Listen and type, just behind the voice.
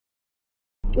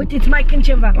Uite, îți mai cânt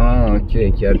ceva. Ah, ok,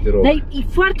 chiar te rog. Dar e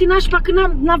foarte nașpa că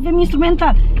n-avem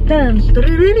instrumental.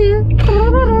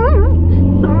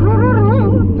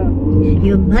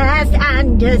 You must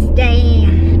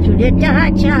understand, through the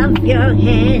touch of your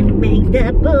hand, make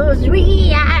the bulls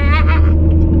react.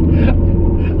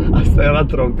 Asta era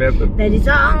trompetă. That is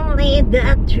only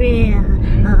the thrill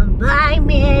of by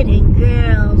meeting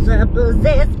girls,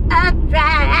 opposites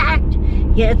attract,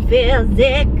 yet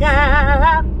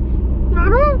physical,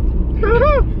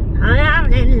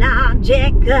 only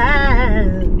logical.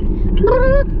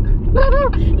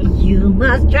 You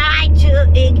must try to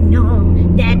ignore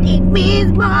that it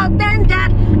means more than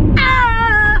that.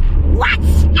 Oh,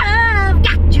 what's love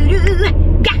got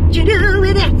to do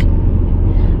with it?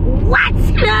 What's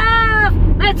love?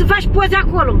 Hai să faci poze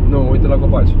acolo. Nu, uite la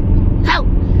copaci. Oh,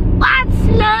 what's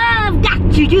love got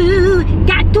to do?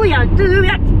 Got to it.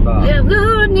 Da.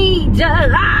 Who needs a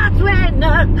heart when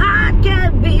a heart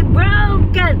can be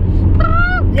broken?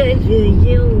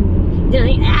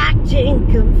 You're acting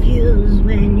confused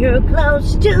when you're close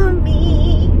to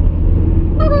me.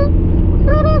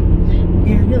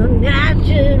 In your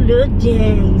natural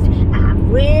days, I've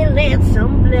really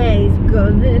someplace,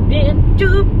 'cause it's been to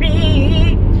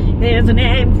be. There's a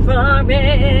name for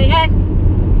it.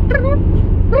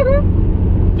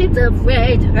 It's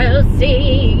afraid to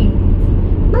see.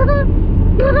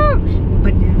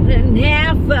 But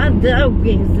never the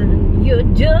reason you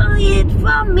do it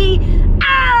for me.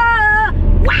 Oh,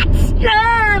 what's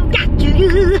love got to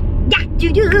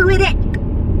do with it?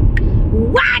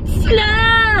 What's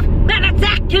love but a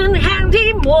second-hand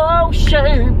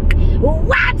emotion?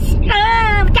 What's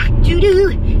love got to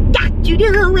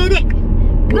do with it?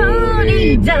 Who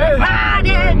needs a heart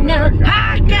and a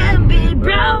heart can be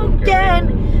broken?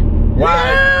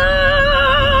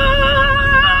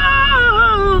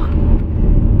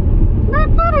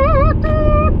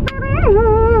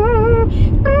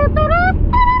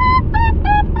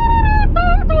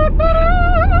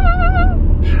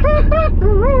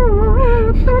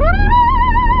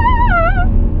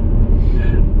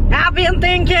 I've been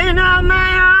thinking of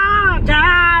my own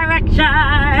direction,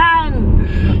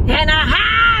 and I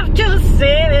have to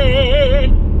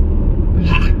say,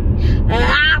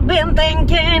 I've been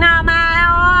thinking of my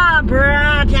own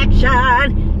protection.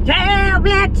 Tell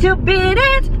me to beat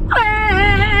it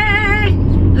way.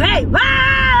 Hey,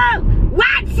 whoa!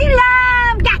 What's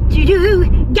love got to do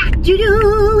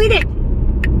with it?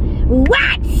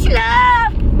 What's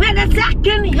love with a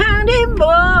second-hand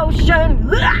emotion?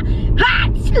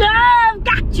 What's love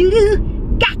got to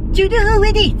do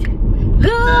with it?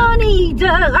 Who needs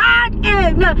a heart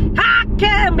and a heart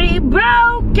can be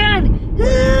broken?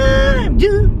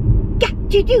 Got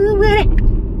to do with it?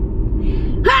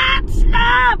 What's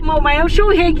love? Mă, mai am și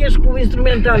un hecheș cu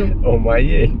instrumentalul. O mai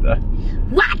iei, da.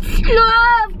 What's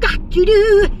love got to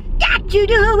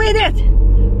do with it?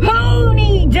 Who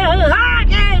needs a heart